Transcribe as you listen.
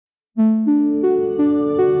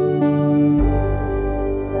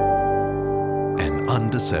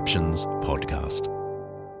Undeceptions podcast.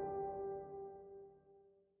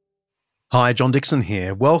 Hi, John Dixon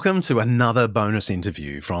here. Welcome to another bonus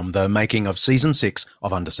interview from the making of Season 6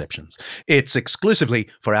 of Undeceptions. It's exclusively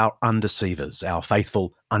for our Undeceivers, our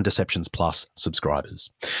faithful Undeceptions Plus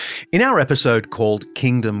subscribers. In our episode called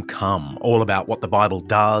Kingdom Come, all about what the Bible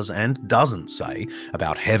does and doesn't say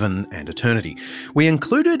about heaven and eternity, we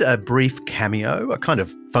included a brief cameo, a kind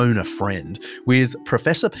of phone a friend, with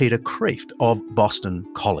Professor Peter Kreeft of Boston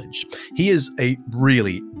College. He is a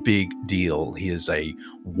really big deal. He is a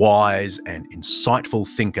wise and insightful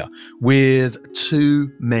thinker with too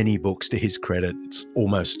many books to his credit. It's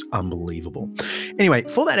almost unbelievable. Anyway,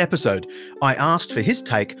 for that episode, I asked for his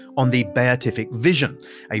take on the Beatific Vision,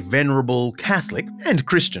 a venerable Catholic and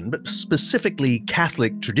Christian, but specifically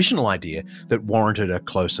Catholic traditional idea that warranted a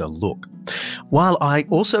closer look. While I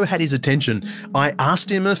also had his attention, I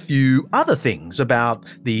asked him a few other things about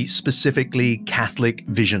the specifically Catholic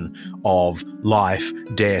vision of life,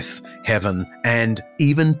 death, heaven, and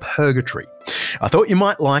even purgatory. I thought you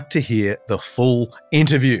might like to hear the full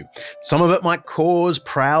interview. Some of it might cause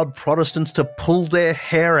proud Protestants to pull their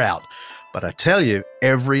hair out, but I tell you,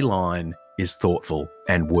 every line is thoughtful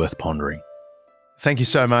and worth pondering. Thank you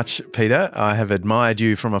so much, Peter. I have admired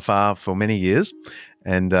you from afar for many years,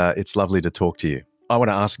 and it's lovely to talk to you. I want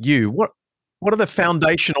to ask you, what are the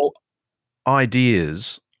foundational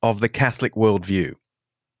ideas of the Catholic worldview?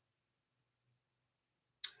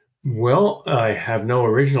 Well, I have no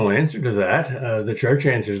original answer to that. The Church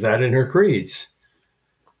answers that in her creeds.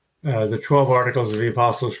 The 12 Articles of the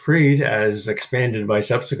Apostles' Creed, as expanded by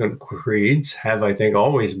subsequent creeds, have, I think,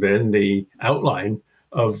 always been the outline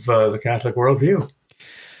of the Catholic worldview.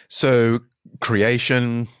 So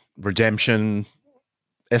creation, redemption,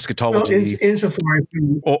 eschatology,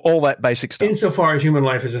 all that basic stuff. Insofar as human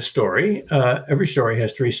life is a story, every story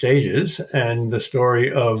has three stages, and the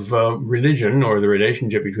story of religion, or the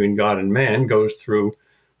relationship between God and man, goes through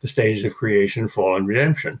the stages of creation, fall, and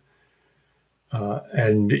redemption.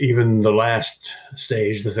 And even the last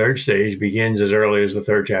stage, the third stage, begins as early as the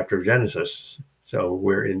third chapter of Genesis. So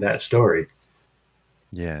we're in that story.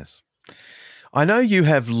 Yes. I know you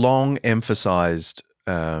have long emphasized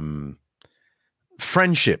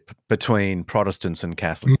friendship between Protestants and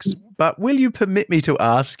Catholics, but will you permit me to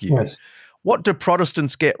ask you, Yes. What do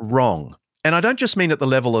Protestants get wrong? And I don't just mean at the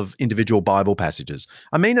level of individual Bible passages.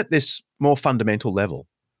 I mean at this more fundamental level.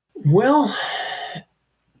 Well,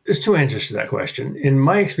 there's two answers to that question. In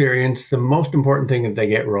my experience, the most important thing that they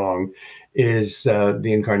get wrong is the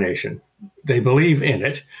incarnation. They believe in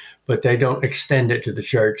it, but they don't extend it to the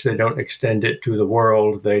church. They don't extend it to the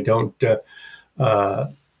world. They don't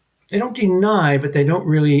deny, but they don't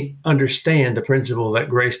really understand the principle that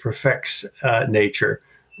grace perfects nature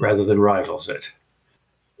rather than rivals it.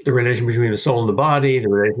 The relation between the soul and the body, the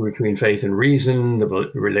relation between faith and reason,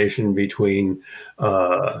 the relation between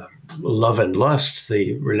love and lust,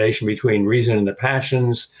 the relation between reason and the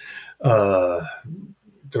passions, the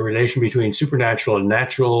relation between supernatural and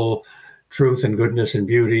natural, truth and goodness and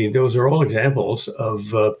beauty. Those are all examples of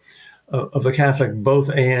the Catholic both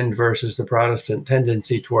and versus the Protestant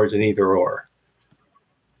tendency towards an either or.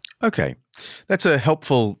 Okay. That's a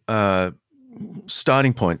helpful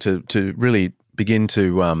starting point to really begin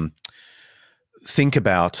to think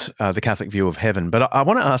about the Catholic view of heaven. But I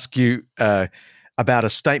want to ask you about a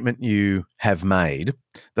statement you have made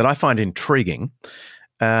that I find intriguing,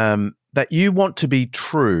 that you want to be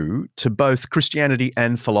true to both Christianity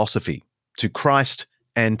and philosophy, to Christ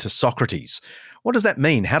and to Socrates. What does that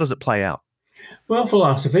mean? How does it play out? Well,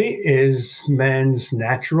 philosophy is man's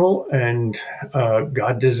natural and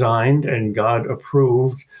God-designed and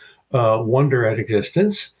God-approved wonder at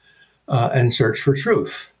existence and search for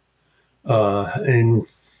truth. In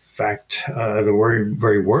fact, the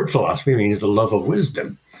very word philosophy means the love of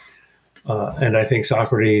wisdom. And I think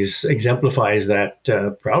Socrates exemplifies that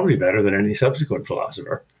probably better than any subsequent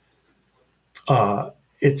philosopher.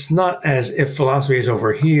 It's not as if philosophy is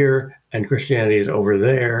over here and Christianity is over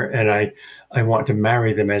there, and I want to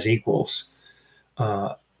marry them as equals.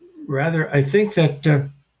 Rather, I think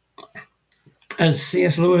that as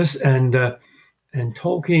C.S. Lewis and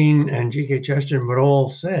Tolkien and G.K. Chesterton would all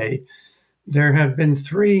say, there have been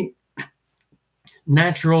three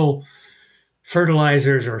natural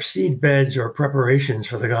fertilizers or seed beds or preparations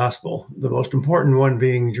for the gospel, the most important one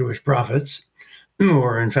being Jewish prophets, who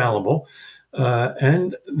are infallible,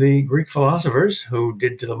 and the Greek philosophers, who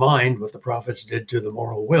did to the mind what the prophets did to the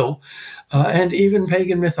moral will, and even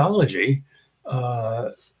pagan mythology,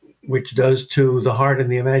 which does to the heart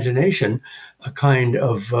and the imagination a kind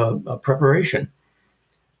of a preparation.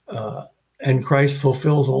 And Christ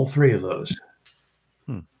fulfills all three of those.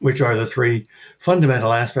 which are the three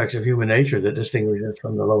fundamental aspects of human nature that distinguish us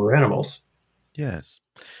from the lower animals. Yes.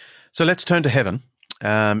 So let's turn to heaven.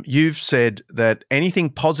 You've said that anything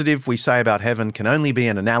positive we say about heaven can only be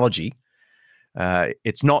an analogy.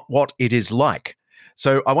 It's not what it is like.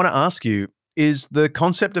 So I want to ask you, is the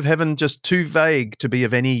concept of heaven just too vague to be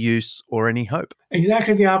of any use or any hope?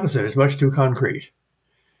 Exactly the opposite. It's much too concrete.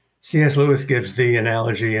 C.S. Lewis gives the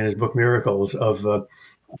analogy in his book Miracles of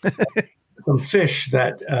some fish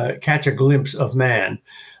that catch a glimpse of man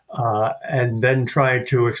and then try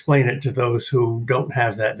to explain it to those who don't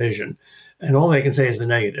have that vision. And all they can say is the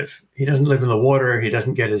negative. He doesn't live in the water. He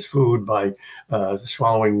doesn't get his food by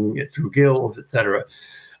swallowing it through gills, etc.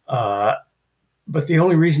 But the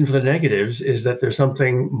only reason for the negatives is that there's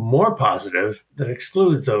something more positive that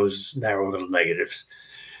excludes those narrow little negatives.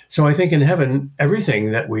 So I think in heaven, everything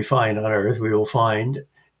that we find on earth, we will find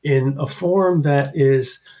in a form that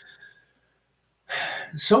is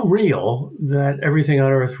so real that everything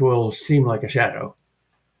on earth will seem like a shadow.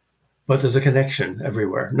 But there's a connection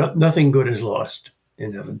everywhere. Nothing good is lost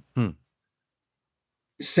in heaven.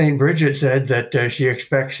 St. Bridget said that she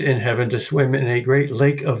expects in heaven to swim in a great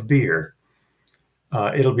lake of beer.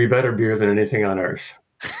 It'll be better beer than anything on earth.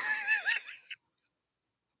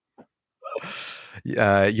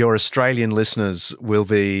 Your Australian listeners will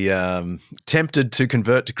be tempted to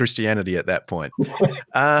convert to Christianity at that point.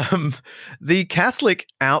 The Catholic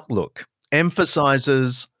outlook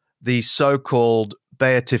emphasizes the so-called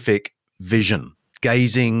Beatific Vision,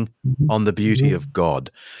 gazing on the beauty of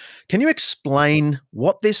God. Can you explain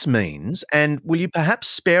what this means, and will you perhaps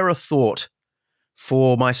spare a thought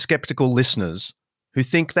for my skeptical listeners who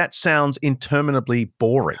think that sounds interminably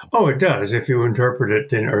boring? Oh, it does, if you interpret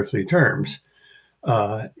it in earthly terms.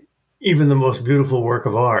 Even the most beautiful work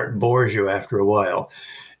of art bores you after a while.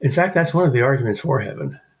 In fact, that's one of the arguments for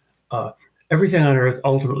heaven. Everything on earth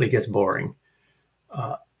ultimately gets boring.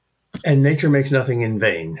 And nature makes nothing in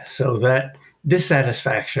vain. So that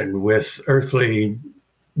dissatisfaction with earthly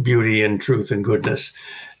beauty and truth and goodness,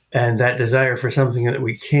 and that desire for something that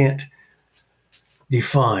we can't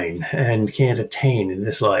define and can't attain in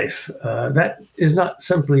this life, that is not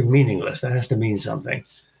simply meaningless. That has to mean something.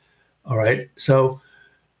 All right. So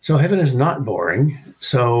heaven is not boring.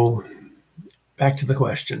 So back to the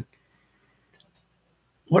question.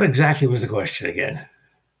 What exactly was the question again?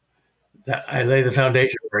 I lay the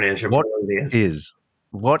foundation for an answer. What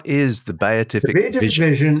is the Beatific Vision? The Beatific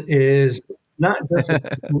Vision is not just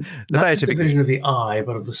the vision of the eye,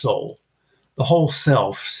 but of the soul. The whole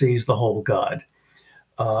self sees the whole God.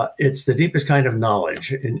 It's the deepest kind of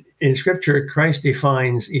knowledge. In Scripture, Christ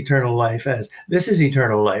defines eternal life as, this is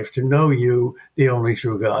eternal life, to know you, the only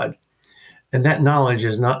true God. And that knowledge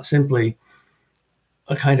is not simply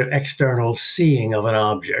a kind of external seeing of an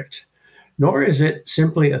object, nor is it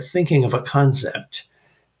simply a thinking of a concept.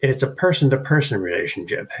 It's a person-to-person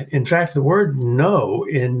relationship. In fact, the word know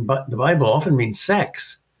in the Bible often means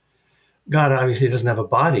sex. God obviously doesn't have a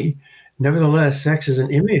body. Nevertheless, sex is an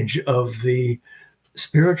image of the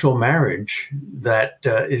spiritual marriage that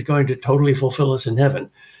is going to totally fulfill us in heaven.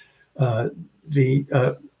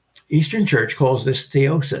 The Eastern Church calls this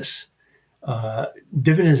theosis,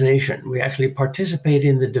 divinization. We actually participate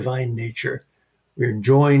in the divine nature. We're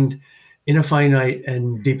joined in a finite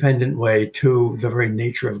and dependent way to the very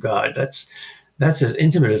nature of God. That's as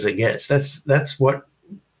intimate as it gets. That's what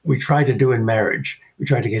we try to do in marriage. We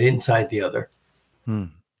try to get inside the other.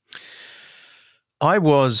 I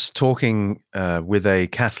was talking with a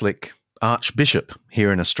Catholic archbishop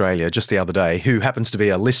here in Australia just the other day, who happens to be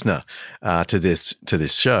a listener to this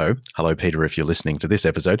show. Hello, Peter, if you're listening to this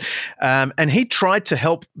episode. And he tried to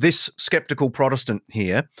help this skeptical Protestant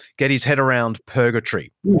here get his head around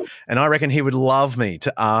purgatory. And I reckon he would love me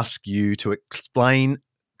to ask you to explain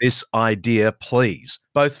this idea, please,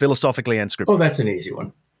 both philosophically and scripturally. Oh, that's an easy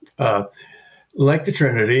one. Like the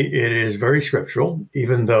Trinity, it is very scriptural,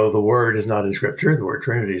 even though the word is not in Scripture. The word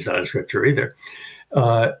Trinity is not in Scripture either.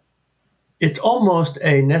 It's almost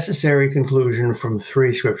a necessary conclusion from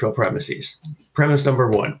three scriptural premises. Premise number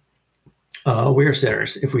one, we are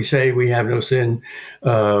sinners. If we say we have no sin,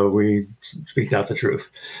 we speak not the truth.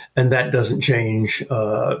 And that doesn't change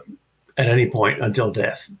at any point until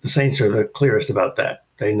death. The saints are the clearest about that.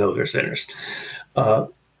 They know they're sinners.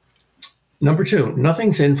 Number two,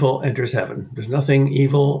 nothing sinful enters heaven. There's nothing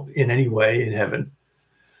evil in any way in heaven.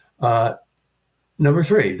 Number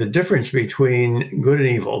three, the difference between good and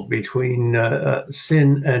evil, between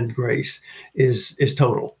sin and grace, is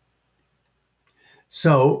total.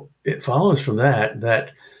 So it follows from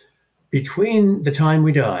that between the time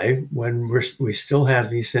we die, when we still have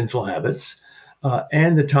these sinful habits,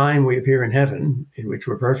 and the time we appear in heaven, in which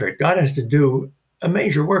we're perfect, God has to do a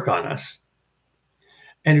major work on us.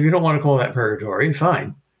 And if you don't want to call that purgatory,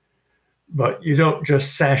 fine. But you don't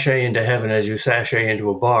just sashay into heaven as you sashay into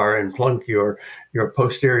a bar and plunk your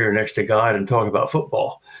posterior next to God and talk about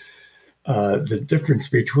football. The difference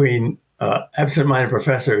between absent-minded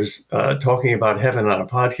professors talking about heaven on a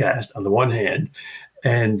podcast on the one hand,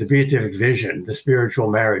 and the Beatific Vision, the spiritual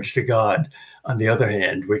marriage to God on the other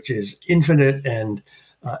hand, which is infinite and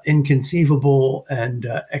inconceivable and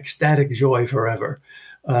ecstatic joy forever.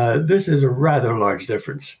 This is a rather large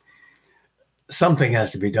difference. Something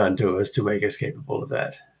has to be done to us to make us capable of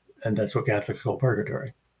that. And that's what Catholics call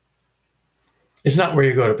purgatory. It's not where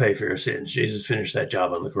you go to pay for your sins. Jesus finished that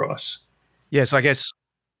job on the cross. Yes, I guess.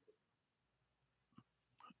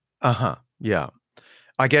 Yeah.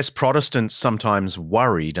 I guess Protestants sometimes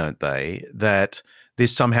worry, don't they, that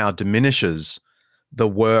this somehow diminishes the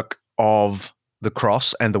work of the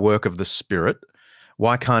cross and the work of the Spirit.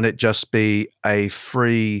 Why can't it just be a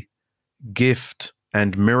free gift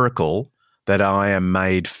and miracle that I am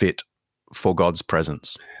made fit for God's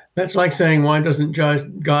presence? That's like saying, why doesn't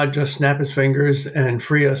God just snap his fingers and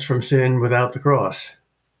free us from sin without the cross?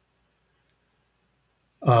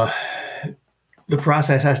 The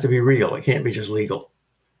process has to be real. It can't be just legal.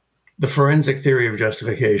 The forensic theory of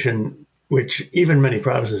justification, which even many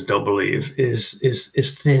Protestants don't believe, is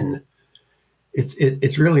thin.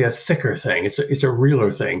 It's really a thicker thing. It's a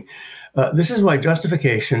realer thing. This is why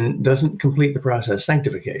justification doesn't complete the process.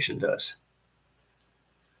 Sanctification does.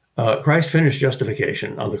 Christ finished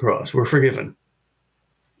justification on the cross. We're forgiven.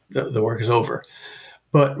 The work is over.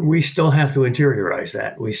 But we still have to interiorize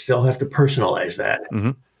that. We still have to personalize that.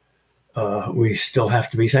 Mm-hmm. We still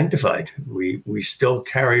have to be sanctified. We still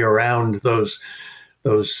carry around those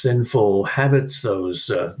sinful habits,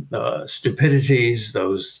 those stupidities,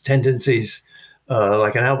 those tendencies,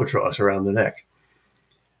 like an albatross around the neck.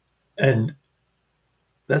 And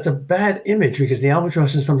that's a bad image, because the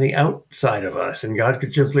albatross is something outside of us, and God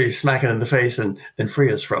could simply smack it in the face and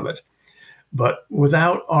free us from it. But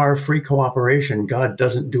without our free cooperation, God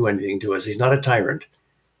doesn't do anything to us. He's not a tyrant.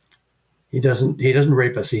 He doesn't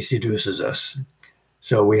rape us. He seduces us.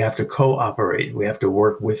 So we have to cooperate. We have to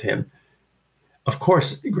work with him. Of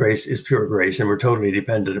course, grace is pure grace, and we're totally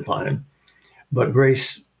dependent upon him. But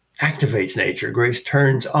grace activates nature. Grace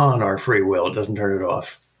turns on our free will. It doesn't turn it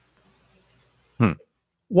off.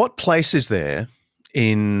 What place is there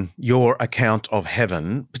in your account of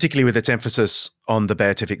heaven, particularly with its emphasis on the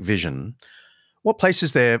Beatific Vision, what place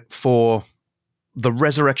is there for the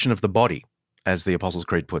resurrection of the body, as the Apostles'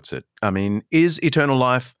 Creed puts it? I mean, is eternal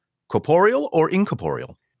life corporeal or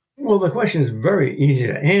incorporeal? Well, the question is very easy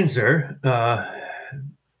to answer.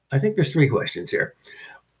 I think there's three questions here.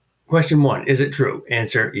 Question one, is it true?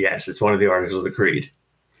 Answer, yes. It's one of the articles of the Creed.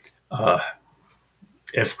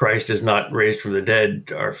 If Christ is not raised from the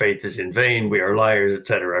dead, our faith is in vain, we are liars,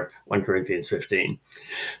 etc. 1 Corinthians 15.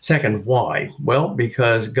 Second, why? Well,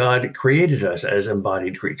 because God created us as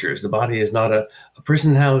embodied creatures. The body is not a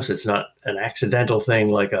prison house. It's not an accidental thing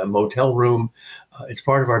like a motel room. It's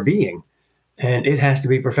part of our being, and it has to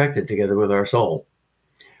be perfected together with our soul.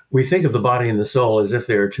 We think of the body and the soul as if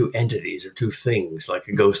there are two entities or two things, like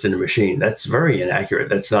a ghost in a machine. That's very inaccurate.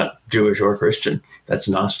 That's not Jewish or Christian. That's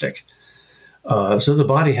Gnostic. So the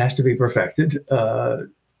body has to be perfected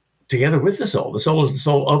together with the soul. The soul is the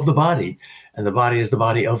soul of the body, and the body is the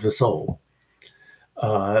body of the soul.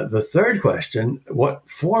 The third question, what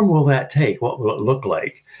form will that take? What will it look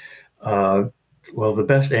like? Well, the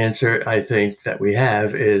best answer, I think, that we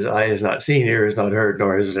have is eye has not seen, ear has not heard,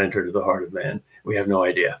 nor has it entered the heart of man. We have no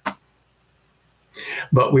idea.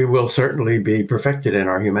 But we will certainly be perfected in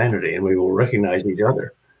our humanity, and we will recognize each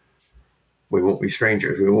other. We won't be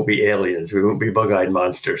strangers. We won't be aliens. We won't be bug-eyed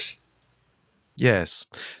monsters. Yes.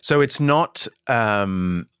 So it's not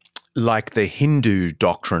like the Hindu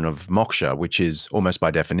doctrine of moksha, which is almost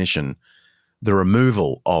by definition the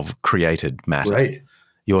removal of created matter. Right.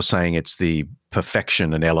 You're saying it's the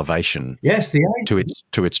perfection and elevation, yes, to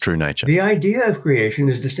its true nature. The idea of creation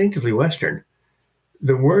is distinctively Western.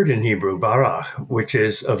 The word in Hebrew, barach, which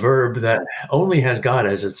is a verb that only has God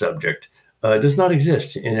as its subject, does not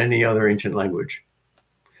exist in any other ancient language.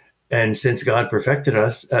 And since God perfected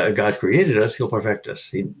us, God created us, he'll perfect us.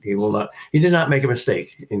 He did not make a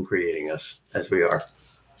mistake in creating us as we are.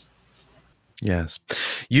 Yes.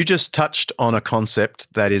 You just touched on a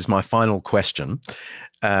concept that is my final question.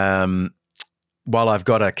 While I've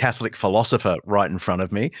got a Catholic philosopher right in front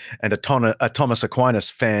of me and a Thomas Aquinas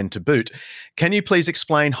fan to boot, can you please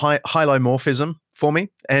explain hylomorphism for me?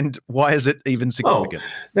 And why is it even significant?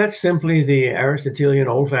 That's simply the Aristotelian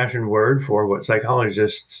old-fashioned word for what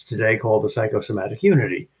psychologists today call the psychosomatic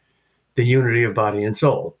unity, the unity of body and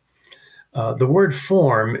soul. The word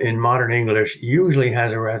form in modern English usually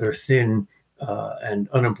has a rather thin and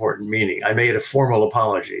unimportant meaning. I made a formal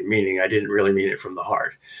apology, meaning I didn't really mean it from the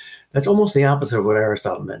heart. That's almost the opposite of what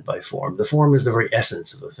Aristotle meant by form. The form is the very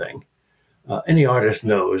essence of the thing. Any artist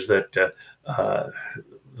knows that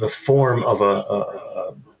the form of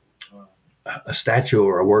a statue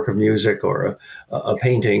or a work of music or a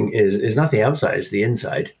painting is not the outside, it's the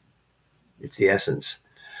inside. It's the essence.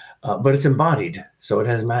 But it's embodied, so it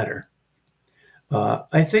has matter.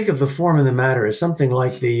 I think of the form and the matter as something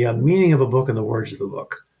like the meaning of a book and the words of the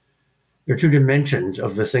book. They're two dimensions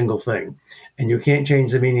of the single thing. And you can't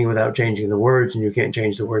change the meaning without changing the words, and you can't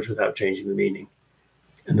change the words without changing the meaning.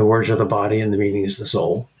 And the words are the body, and the meaning is the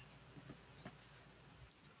soul.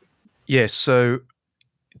 Yes, so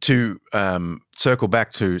to circle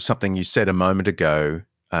back to something you said a moment ago,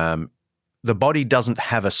 the body doesn't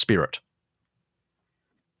have a spirit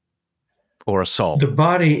or a soul. The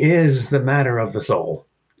body is the matter of the soul,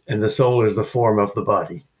 and the soul is the form of the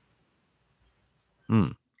body.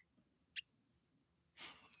 Mm.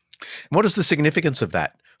 What is the significance of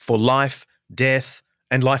that for life, death,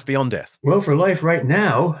 and life beyond death? Well, for life right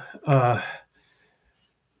now,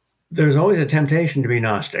 there's always a temptation to be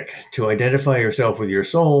Gnostic, to identify yourself with your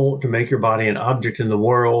soul, to make your body an object in the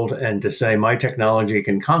world, and to say, my technology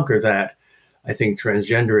can conquer that. I think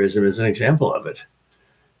transgenderism is an example of it.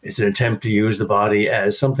 It's an attempt to use the body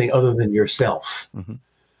as something other than yourself. Mm-hmm.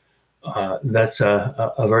 That's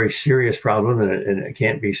a very serious problem, and it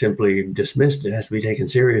can't be simply dismissed. It has to be taken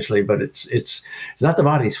seriously, but it's not the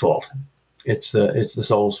body's fault. It's the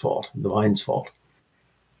soul's fault, the mind's fault.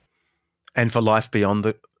 And for life beyond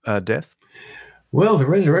the death? Well, the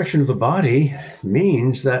resurrection of the body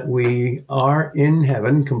means that we are in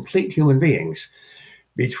heaven, complete human beings.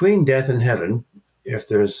 Between death and heaven, if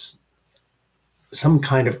there's some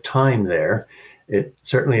kind of time there, it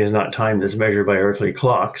certainly is not time that's measured by earthly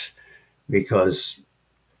clocks, because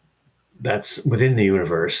that's within the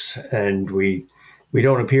universe, and we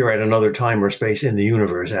don't appear at another time or space in the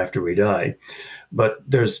universe after we die. But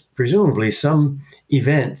there's presumably some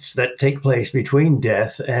events that take place between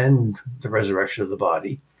death and the resurrection of the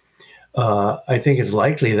body. I think it's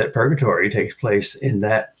likely that purgatory takes place in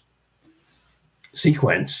that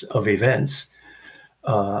sequence of events.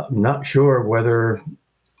 I'm not sure whether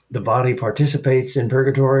the body participates in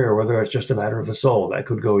purgatory or whether it's just a matter of the soul. That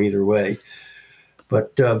could go either way.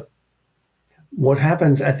 But what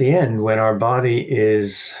happens at the end when our body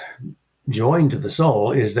is joined to the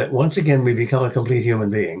soul is that once again we become a complete human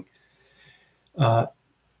being. I'm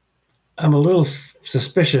a little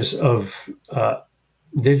suspicious of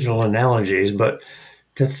digital analogies, but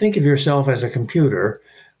to think of yourself as a computer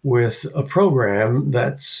with a program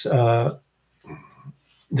that's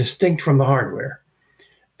distinct from the hardware.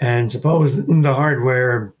 And suppose the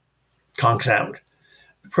hardware conks out.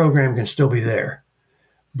 The program can still be there,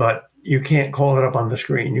 but you can't call it up on the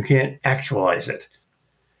screen. You can't actualize it.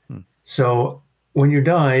 So when you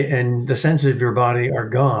die and the senses of your body are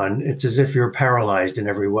gone, it's as if you're paralyzed in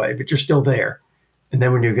every way, but you're still there. And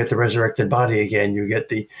then when you get the resurrected body again, you get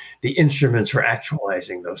the instruments for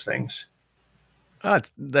actualizing those things.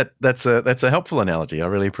 That's a helpful analogy. I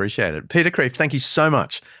really appreciate it. Peter Kreeft, thank you so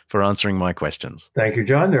much for answering my questions. Thank you,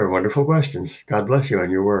 John. They're wonderful questions. God bless you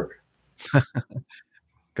and your work.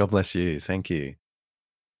 God bless you. Thank you.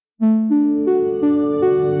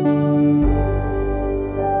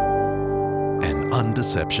 An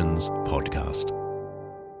Undeceptions podcast.